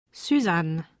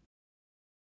Suzanne.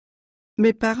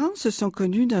 Mes parents se sont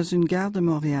connus dans une gare de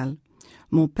Montréal.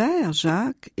 Mon père,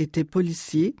 Jacques, était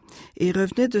policier et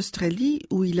revenait d'Australie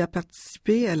où il a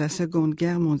participé à la Seconde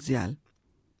Guerre mondiale.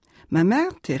 Ma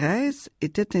mère, Thérèse,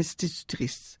 était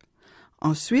institutrice.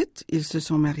 Ensuite, ils se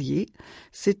sont mariés.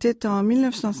 C'était en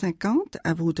 1950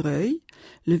 à Vaudreuil,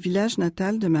 le village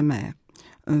natal de ma mère,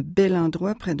 un bel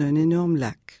endroit près d'un énorme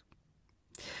lac.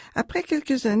 Après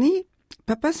quelques années,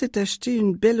 papa s'est acheté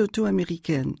une belle auto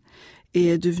américaine et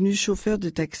est devenu chauffeur de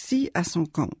taxi à son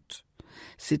compte.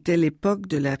 C'était l'époque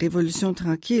de la Révolution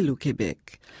tranquille au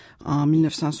Québec, en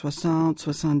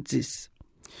 1960-70,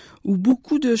 où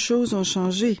beaucoup de choses ont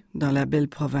changé dans la belle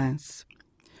province.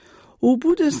 Au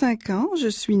bout de 5 ans, je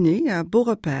suis née à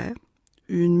Beaurepaire,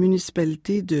 une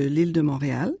municipalité de l'île de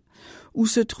Montréal, où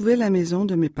se trouvait la maison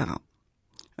de mes parents.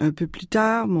 Un peu plus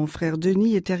tard, mon frère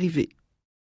Denis est arrivé.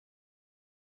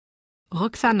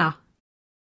 Roxana.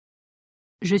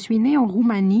 Je suis née en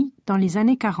Roumanie dans les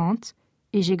années 40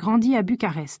 et j'ai grandi à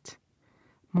Bucarest.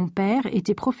 Mon père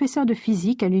était professeur de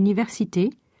physique à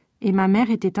l'université et ma mère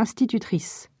était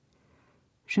institutrice.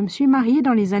 Je me suis mariée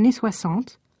dans les années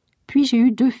 60, puis j'ai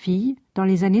eu 2 filles dans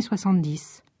les années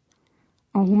 70.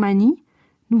 En Roumanie,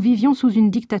 nous vivions sous une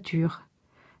dictature.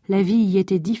 La vie y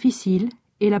était difficile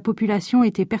et la population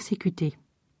était persécutée.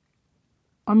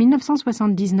 En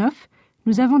 1979,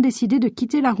 nous avons décidé de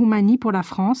quitter la Roumanie pour la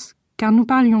France car nous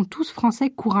parlions tous français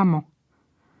couramment.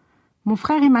 Mon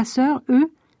frère et ma sœur,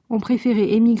 eux, ont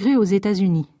préféré émigrer aux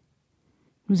États-Unis.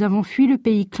 Nous avons fui le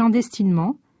pays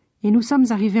clandestinement et nous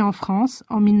sommes arrivés en France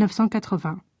en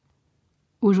 1980.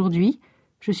 Aujourd'hui,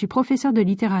 je suis professeur de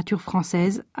littérature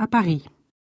française à Paris.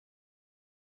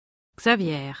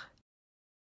 Xavier.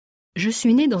 Je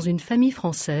suis née dans une famille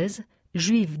française,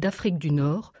 juive d'Afrique du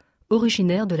Nord,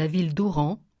 originaire de la ville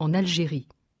d'Oran, en Algérie.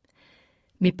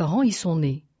 Mes parents y sont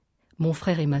nés. Mon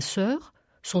frère et ma sœur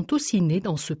sont aussi nés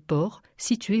dans ce port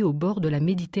situé au bord de la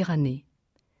Méditerranée.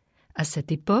 À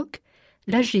cette époque,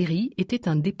 l'Algérie était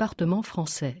un département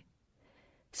français.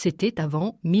 C'était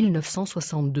avant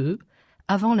 1962,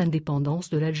 avant l'indépendance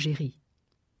de l'Algérie.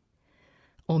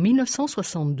 En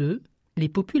 1962, les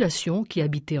populations qui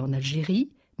habitaient en Algérie,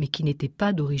 mais qui n'étaient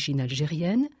pas d'origine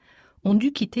algérienne, ont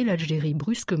dû quitter l'Algérie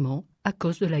brusquement à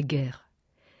cause de la guerre.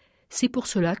 C'est pour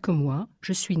cela que moi,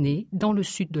 je suis née dans le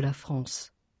sud de la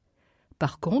France.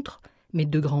 Par contre, mes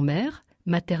 2 grands-mères,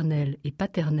 maternelle et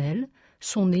paternelle,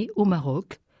 sont nées au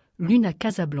Maroc, l'une à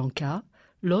Casablanca,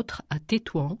 l'autre à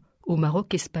Tétouan, au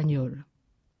Maroc espagnol.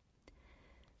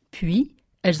 Puis,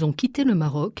 elles ont quitté le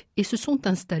Maroc et se sont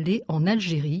installées en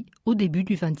Algérie au début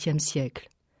du XXe siècle.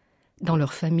 Dans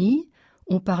leur famille,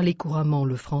 on parlait couramment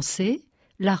le français,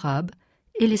 l'arabe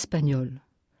et l'espagnol.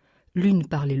 L'une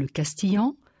parlait le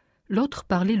castillan, l'autre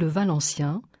parlait le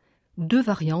valencien, 2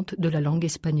 variantes de la langue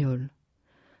espagnole.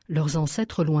 Leurs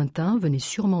ancêtres lointains venaient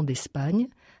sûrement d'Espagne,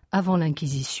 avant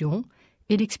l'Inquisition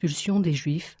et l'expulsion des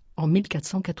Juifs en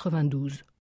 1492.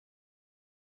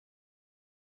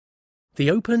 The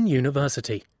Open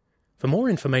University. For more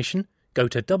information, go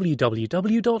to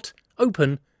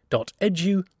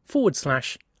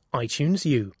www.open.edu/iTunes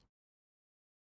U.